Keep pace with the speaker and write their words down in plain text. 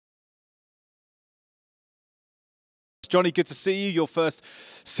Jonny, good to see you. Your first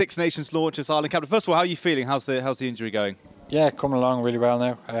Six Nations launch as Ireland captain. First of all, how are you feeling? How's the injury going? Yeah, coming along really well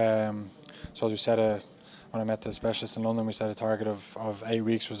now. So as we said, when I met the specialist in London, we set a target of 8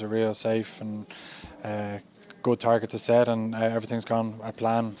 weeks was a real safe and good target to set, and everything's gone a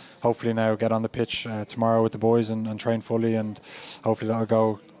plan. Hopefully now get on the pitch tomorrow with the boys and train fully, and hopefully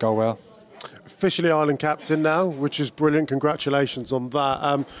that'll go well. Officially Ireland captain now, which is brilliant. Congratulations on that.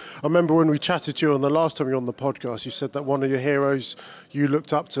 I remember when we chatted to you on the last time you were on the podcast, you said that one of your heroes you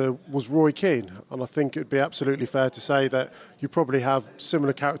looked up to was Roy Keane, and I think it'd be absolutely fair to say that you probably have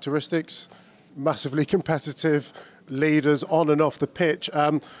similar characteristics, massively competitive leaders on and off the pitch.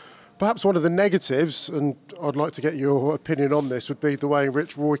 Perhaps one of the negatives, and I'd like to get your opinion on this, would be the way in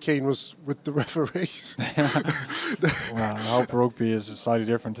which Roy Keane was with the referees. Well, I hope rugby is slightly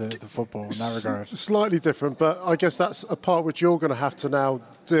different to football in that regard. Slightly different, but I guess that's a part which you're going to have to now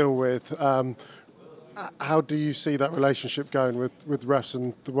deal with. How do you see that relationship going with refs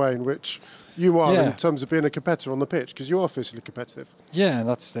and the way in which you are in terms of being a competitor on the pitch? Because you are physically competitive. Yeah, and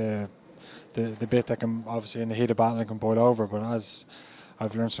that's the bit that can, obviously in the heat of battle, it can boil over, but as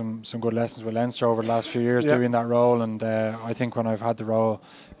I've learned some good lessons with Leinster over the last few years doing that role, and I think when I've had the role,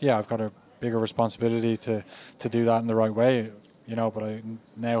 I've got a bigger responsibility to do that in the right way, but I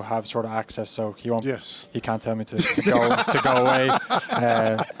now have sort of access, so he can't tell me to go away,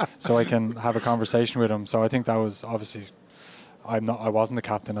 so I can have a conversation with him. So I think that was obviously, I wasn't the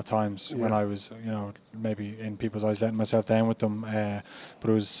captain at times when I was, maybe in people's eyes letting myself down with them,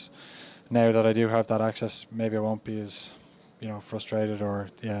 but it was, now that I do have that access, maybe I won't be as frustrated, or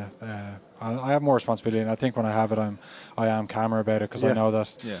I have more responsibility, and I think when I have it, I am calmer about it, because I know that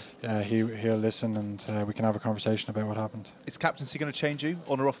he'll listen, and we can have a conversation about what happened. Is captaincy going to change you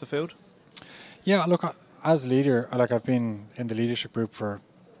on or off the field? Yeah, look, as leader, I've been in the leadership group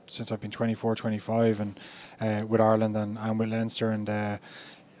since I've been 24, 25, and with Ireland and with Leinster, and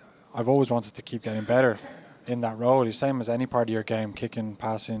I've always wanted to keep getting better in that role. The same as any part of your game, kicking,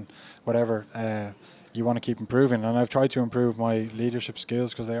 passing, whatever. You want to keep improving, and I've tried to improve my leadership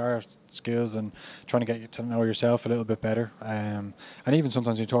skills, because they are skills, and trying to get you to know yourself a little bit better. And even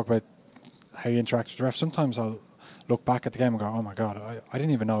sometimes you talk about how you interact with the ref, sometimes I'll look back at the game and go, oh my God, I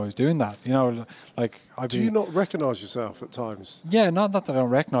didn't even know I was doing that. Do you not recognise yourself at times? Yeah, not that I don't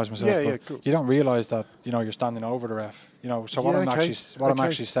recognise myself, but cool. You don't realise that you're standing over the ref. So what I'm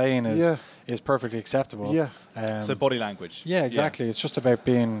actually saying is perfectly acceptable. Yeah. So body language. Yeah, exactly. Yeah. It's just about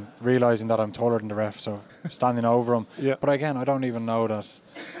realising that I'm taller than the ref, so standing over him. Yeah. But again, I don't even know that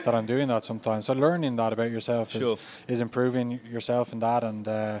I'm doing that sometimes. So learning that about yourself is improving yourself in that,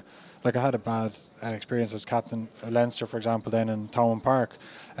 and I had a bad experience as captain of Leinster, for example, then in Thomond Park,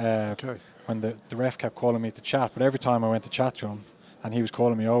 when the ref kept calling me to chat, but every time I went to chat to him and he was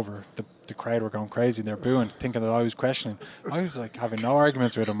calling me over, the crowd were going crazy, they're booing, thinking that I was questioning. I was having no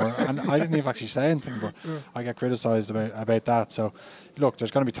arguments with him, and I didn't even actually say anything, but I get criticised about that. So look, there's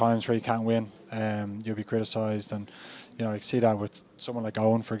going to be times where you can't win, you'll be criticised, and you see that with someone like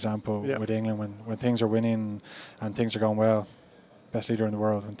Owen, for example, with England, when things are winning and things are going well. Best leader in the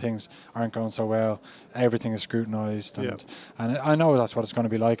world. When things aren't going so well, everything is scrutinised, and I know that's what it's going to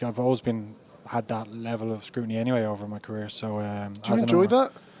be like. I've always had that level of scrutiny anyway over my career. So do you enjoy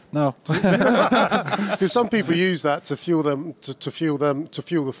that? No, because some people use that to fuel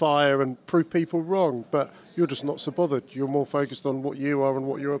the fire and prove people wrong. But you're just not so bothered. You're more focused on what you are and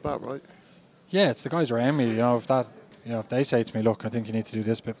what you're about, right? Yeah, it's the guys around me. If they say to me, look, I think you need to do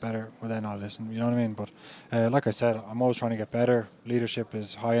this bit better, well, then I'll listen. You know what I mean? But like I said, I'm always trying to get better. Leadership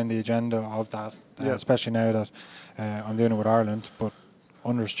is high on the agenda of that, especially now that I'm doing it with Ireland. But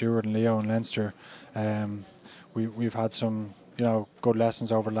under Stuart and Leo and Leinster, we've had some good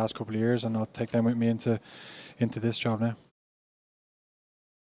lessons over the last couple of years, and I'll take them with me into this job now.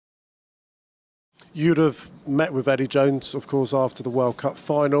 You'd have met with Eddie Jones, of course, after the World Cup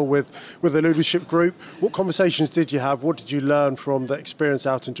final with the leadership group. What conversations did you have? What did you learn from the experience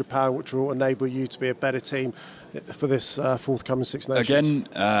out in Japan, which will enable you to be a better team for this forthcoming Six Nations? Again,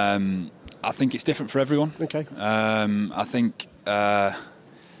 I think it's different for everyone. Okay. I think the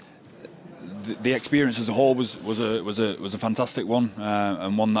experience as a whole was a fantastic one,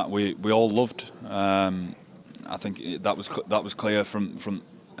 and one that we all loved. I think that was clear from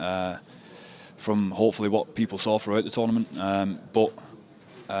hopefully what people saw throughout the tournament. But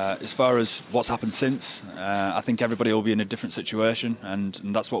as far as what's happened since, I think everybody will be in a different situation, and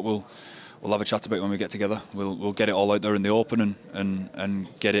that's what we'll have a chat about when we get together. We'll get it all out there in the open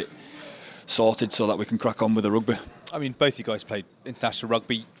and get it sorted so that we can crack on with the rugby. I mean, both you guys played international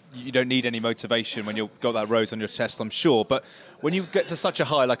rugby. you don't need any motivation when you've got that rose on your chest, I'm sure. But when you get to such a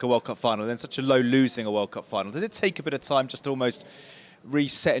high like a World Cup final, then such a low losing a World Cup final, does it take a bit of time just to almost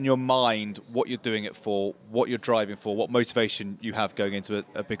reset in your mind what you're doing it for, what you're driving for, what motivation you have going into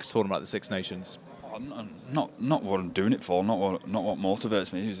a big tournament like the Six Nations? Not what I'm doing it for, not what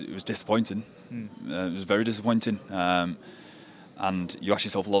motivates me. It was disappointing. It was very disappointing. And you ask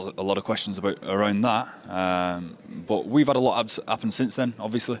yourself a lot of questions around that. But we've had a lot happen since then,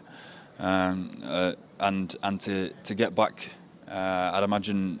 obviously. And to get back, I'd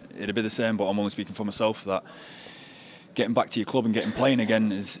imagine it'd be the same. But I'm only speaking for myself. That getting back to your club and getting playing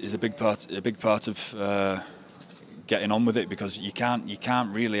again is a big part of getting on with it, because you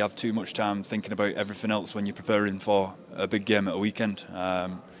can't really have too much time thinking about everything else when you're preparing for a big game at a weekend.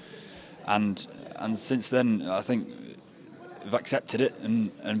 And since then, I think we've accepted it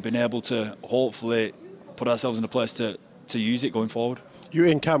and been able to hopefully put ourselves in a place to use it going forward. You were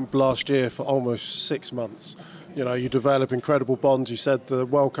in camp last year for almost 6 months. You know, you develop incredible bonds. You said the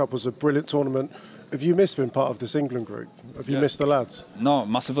World Cup was a brilliant tournament. Have you missed being part of this England group? Have you missed the lads? No,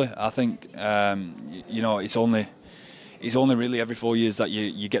 massively. I think it's only really every 4 years that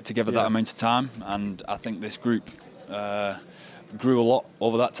you get together that amount of time, and I think this group grew a lot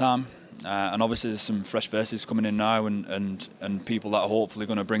over that time. And obviously there's some fresh faces coming in now, and people that are hopefully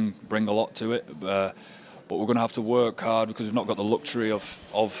going to bring a lot to it. But we're going to have to work hard, because we've not got the luxury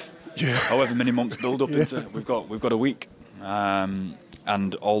of however many months build up into. We've got a week.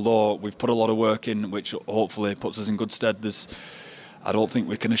 And although we've put a lot of work in, which hopefully puts us in good stead, I don't think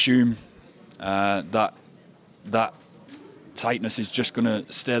we can assume that tightness is just going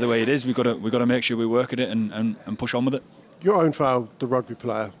to stay the way it is. We've got to make sure we work at it and push on with it. You're Owen Farrell, the rugby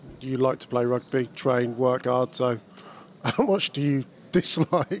player. You like to play rugby, train, work hard. So, how much do you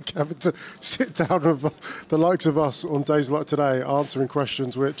dislike having to sit down with the likes of us on days like today, answering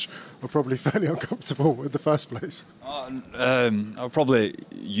questions which are probably fairly uncomfortable in the first place? I probably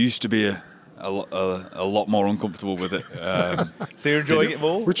used to be a lot more uncomfortable with it. So you're enjoying it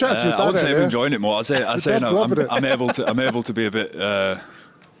more? We chatted to your dad. I wouldn't say I'm enjoying it more. I'd say no, I'm able to be a bit.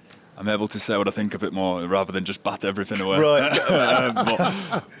 I'm able to say what I think a bit more rather than just bat everything away. Right.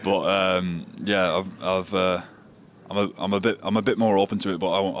 I'm a bit more open to it, but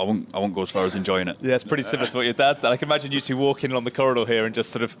I won't go as far as enjoying it. Yeah, it's pretty similar to what your dad said. I can imagine you two walking along the corridor here and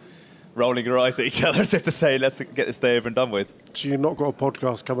just sort of rolling your eyes at each other as if to say, let's get this day over and done with. So you've not got a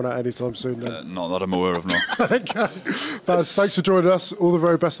podcast coming out anytime soon then? Not that I'm aware of, no. Okay. Faz, thanks for joining us. All the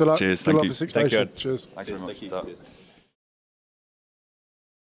very best of luck. Cheers, Good thank luck you. for Six Thank you. Nations. Cheers. Thanks very much. Thank you.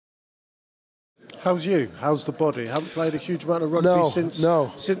 How's you? How's the body? Haven't played a huge amount of rugby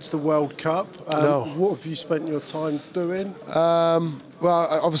since the World Cup. What have you spent your time doing? Well,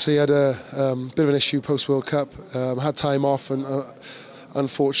 I obviously had a bit of an issue post-World Cup. Had time off, and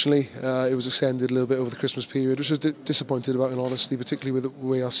unfortunately it was extended a little bit over the Christmas period, which I was disappointed about, in honesty, particularly with the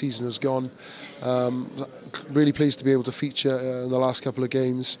way our season has gone. Really pleased to be able to feature in the last couple of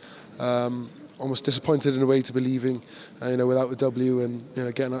games. Almost disappointed in a way to be leaving, without the W, and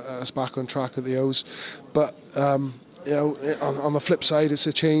getting us back on track at the O's. But on the flip side, it's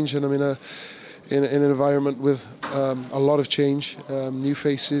a change, and I'm in an environment with a lot of change, new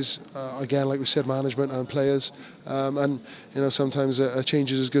faces, again, like we said, management and players, and sometimes a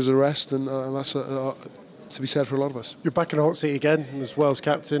change is as good as a rest, and that's to be said for a lot of us. You're back in the hot seat again as Wales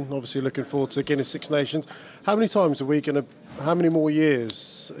captain, obviously looking forward to Guinness Six Nations. How many more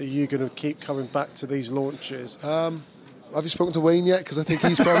years are you going to keep coming back to these launches? Have you spoken to Wayne yet? Because I think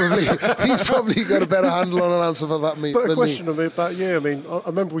he's probably got a better handle on an answer for that than me. But a question about you. I mean, I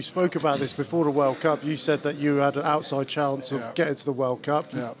remember we spoke about this before the World Cup. You said that you had an outside chance of getting to the World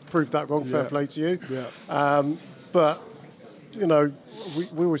Cup. Yeah. Proved that wrong. Fair play to you. Yeah. But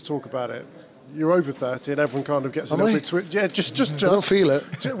we always talk about it. You're over 30 and everyone kind of gets a little bit twitchy. Yeah, just. I don't feel it.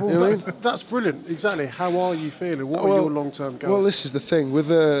 Well, that's brilliant. Exactly. How are you feeling? What are your long-term goals? Well, this is the thing. With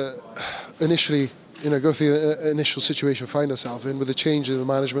initially, go through the initial situation we find ourselves in, with the change in the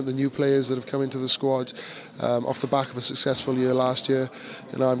management, the new players that have come into the squad, off the back of a successful year last year,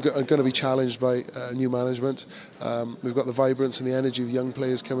 I'm going to be challenged by new management. We've got the vibrance and the energy of young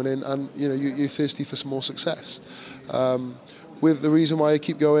players coming in, and you're thirsty for some more success. With the reason why I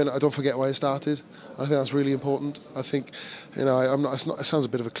keep going, I don't forget why I started. I think that's really important. I think, it sounds a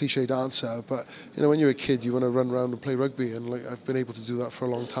bit of a cliched answer, but when you're a kid, you want to run around and play rugby, and I've been able to do that for a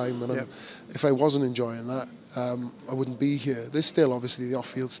long time. And if I wasn't enjoying that, I wouldn't be here. There's still obviously the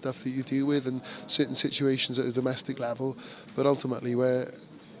off-field stuff that you deal with, and certain situations at a domestic level, but ultimately where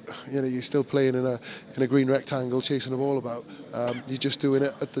you're still playing in a green rectangle, chasing a ball about. You're just doing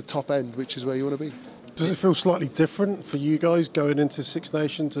it at the top end, which is where you want to be. Does it feel slightly different for you guys going into Six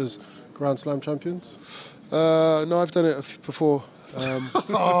Nations as Grand Slam champions? No, I've done it before. A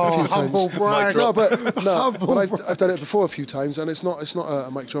few humble times. brag. I've done it before a few times, and it's not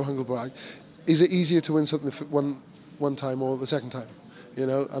a mic drop humble brag. Is it easier to win something one time or the second time? You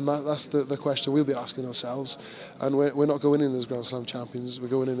know, and that's the question we'll be asking ourselves. And we're not going in as Grand Slam champions. We're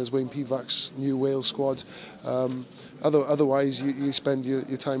going in as Wayne Pivac's new Wales squad. Otherwise, you spend your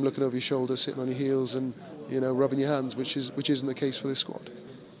time looking over your shoulder, sitting on your heels, and rubbing your hands, which isn't the case for this squad.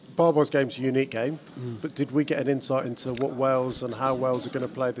 Barbour's game's a unique game, but did we get an insight into what Wales and how Wales are going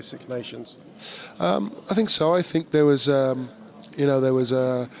to play the Six Nations? I think so. I think there was, a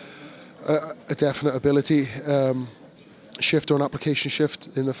definite ability shift or an application shift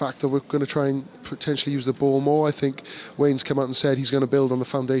in the fact that we're going to try and potentially use the ball more. I think Wayne's come out and said he's going to build on the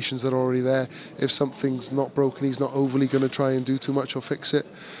foundations that are already there. If something's not broken, he's not overly going to try and do too much or fix it.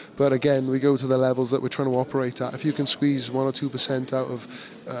 But again, we go to the levels that we're trying to operate at. If you can squeeze 1 or 2% out of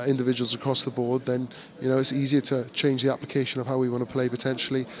individuals across the board, then it's easier to change the application of how we want to play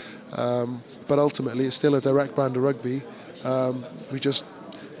potentially. But ultimately, it's still a direct brand of rugby.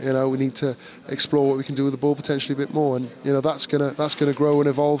 We need to explore what we can do with the ball potentially a bit more, and that's gonna grow and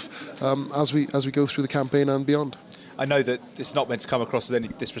evolve as we go through the campaign and beyond. I know that it's not meant to come across with any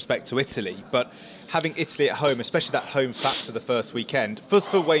disrespect to Italy, but having Italy at home, especially that home factor the first weekend, first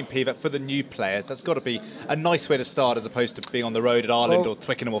for Wayne Pivac, for the new players, that's got to be a nice way to start as opposed to being on the road at Ireland or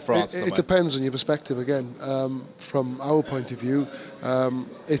Twickenham or France. It depends on your perspective again. From our point of view,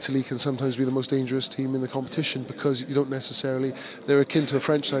 Italy can sometimes be the most dangerous team in the competition because you don't necessarily, they're akin to a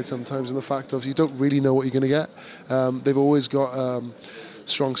French side sometimes in the fact of you don't really know what you're going to get. They've always got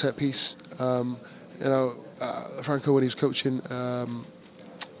strong set piece. Franco, when he was coaching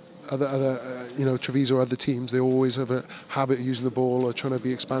Treviso or other teams, they always have a habit of using the ball or trying to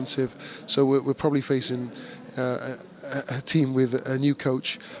be expansive. So we're probably facing a team with a new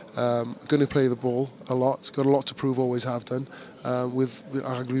coach, going to play the ball a lot, got a lot to prove, always have done, with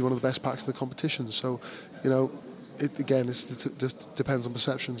arguably one of the best packs in the competition. So, it depends on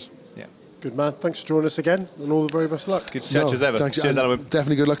perceptions. Yeah. Good man. Thanks for joining us again, and all the very best luck. Good chat as ever. Thanks. Cheers, Alun.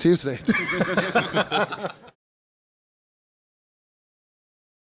 Definitely good luck to you today.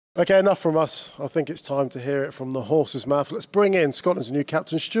 Okay, enough from us. I think it's time to hear it from the horse's mouth. Let's bring in Scotland's new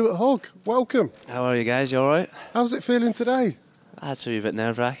captain, Stuart Hogg. Welcome. How are you guys? You all right? How's it feeling today? That's a wee bit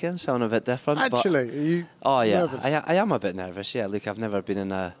nerve-wracking, sounding a bit different. Actually, are you nervous? I am a bit nervous, yeah. Look, I've never been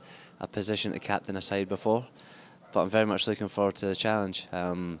in a position to captain a side before, but I'm very much looking forward to the challenge.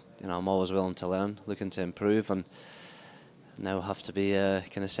 I'm always willing to learn, looking to improve, and now I have to be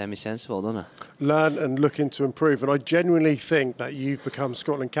kind of semi-sensible, don't I? Learn and looking to improve. And I genuinely think that you've become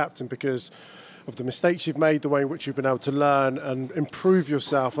Scotland captain because of the mistakes you've made, the way in which you've been able to learn and improve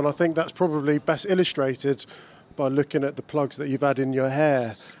yourself. And I think that's probably best illustrated by looking at the plugs that you've had in your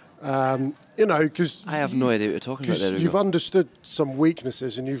hair. Because I have no idea what you're talking about there, Hugo. You've understood some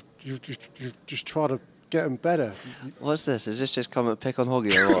weaknesses and you've just tried to get them better. What's this? Is this just come and pick on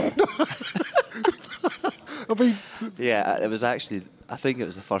Hoggy or what? I mean, yeah, it was actually, I think it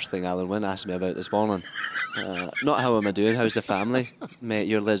was the first thing Alun Wynne asked me about this morning. Not how am I doing, how's the family? Mate,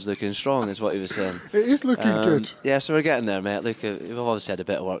 your lid's looking strong, is what he was saying. It is looking good. Yeah, so we're getting there, mate. Look, we've obviously had a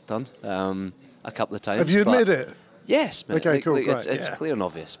bit of work done a couple of times. Have you admitted it? Yes, mate. Okay, cool, great. It's clear and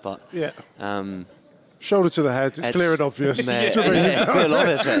obvious, but... Yeah. Shoulder to the head, it's clear and obvious. Mate, clear and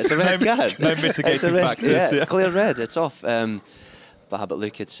obvious, mate. It's a red card. No mitigating factors. Yeah, clear red, it's off. But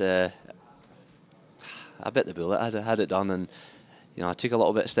look, it's... I bit the bullet. I had it done, and I took a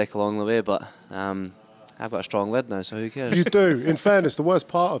little bit of stick along the way, but I've got a strong lid now, so who cares? You do. In fairness, the worst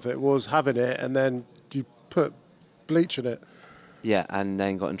part of it was having it, and then you put bleach in it. Yeah, and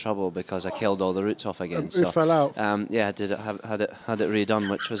then got in trouble because I killed all the roots off again. It fell out. Yeah, I did had it redone,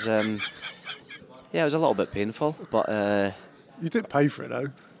 which was it was a little bit painful, but you didn't pay for it though.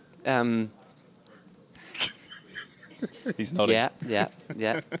 He's nodding. Yeah.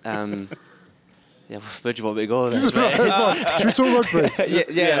 Yeah, where do you want me to go with this, mate? Should we talk rugby?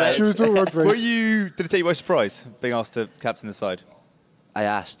 yeah. Should we talk rugby? Did it take you by surprise being asked to captain the side? I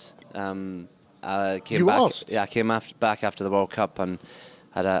asked. I came you back. asked? Yeah, I came back after the World Cup and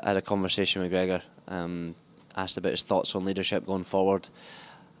had a conversation with Gregor. Asked about his thoughts on leadership going forward,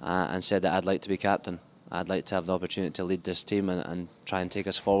 and said that I'd like to be captain. I'd like to have the opportunity to lead this team and try and take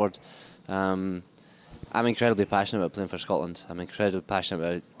us forward. I'm incredibly passionate about playing for Scotland. I'm incredibly passionate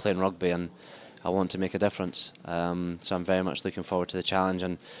about playing rugby, and I want to make a difference. So I'm very much looking forward to the challenge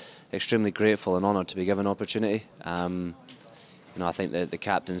and extremely grateful and honoured to be given opportunity. I think that the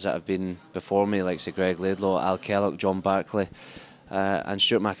captains that have been before me, like Sir Greg Laidlaw, Al Kellogg, John Barclay, and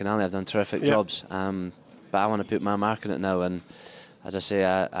Stuart McInally have done terrific jobs. But I want to put my mark on it now, and as I say,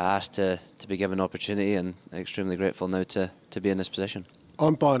 I asked to be given an opportunity, and extremely grateful now to be in this position.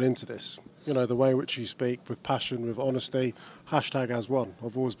 I'm buying into this. You know, the way in which you speak, with passion, with honesty, #has1.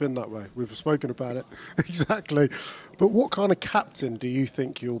 I've always been that way. We've spoken about it. Exactly. But what kind of captain do you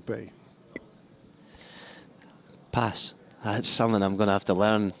think you'll be? Pass. It's something I'm going to have to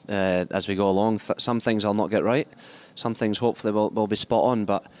learn as we go along. Some things I'll not get right. Some things hopefully will be spot on.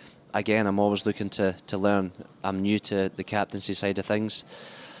 But again, I'm always looking to learn. I'm new to the captaincy side of things.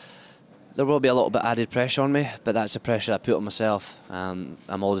 There will be a little bit added pressure on me, but that's the pressure I put on myself. I'm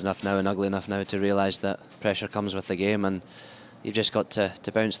old enough now and ugly enough now to realise that pressure comes with the game, and you've just got to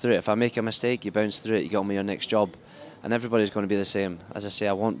bounce through it. If I make a mistake, you bounce through it, you get on with your next job. And everybody's going to be the same. As I say,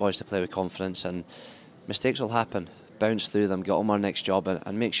 I want boys to play with confidence, and mistakes will happen. Bounce through them, get on with our next job,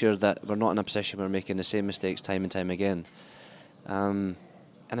 and make sure that we're not in a position where we're making the same mistakes time and time again. And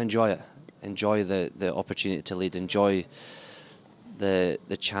enjoy it. Enjoy the opportunity to lead. Enjoy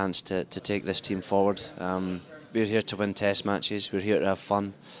the chance to take this team forward. We're here to win test matches. We're here to have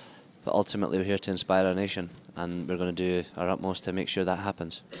fun. But ultimately, we're here to inspire our nation, and we're going to do our utmost to make sure that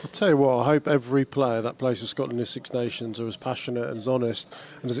happens. I'll tell you what, I hope every player that plays for Scotland in the Six Nations are as passionate and as honest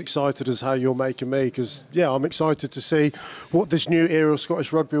and as excited as how you're making me, because, yeah, I'm excited to see what this new era of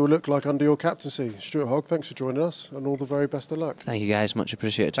Scottish rugby will look like under your captaincy. Stuart Hogg, thanks for joining us, and all the very best of luck. Thank you, guys. Much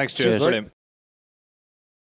appreciated. Thanks, Stuart. Brilliant.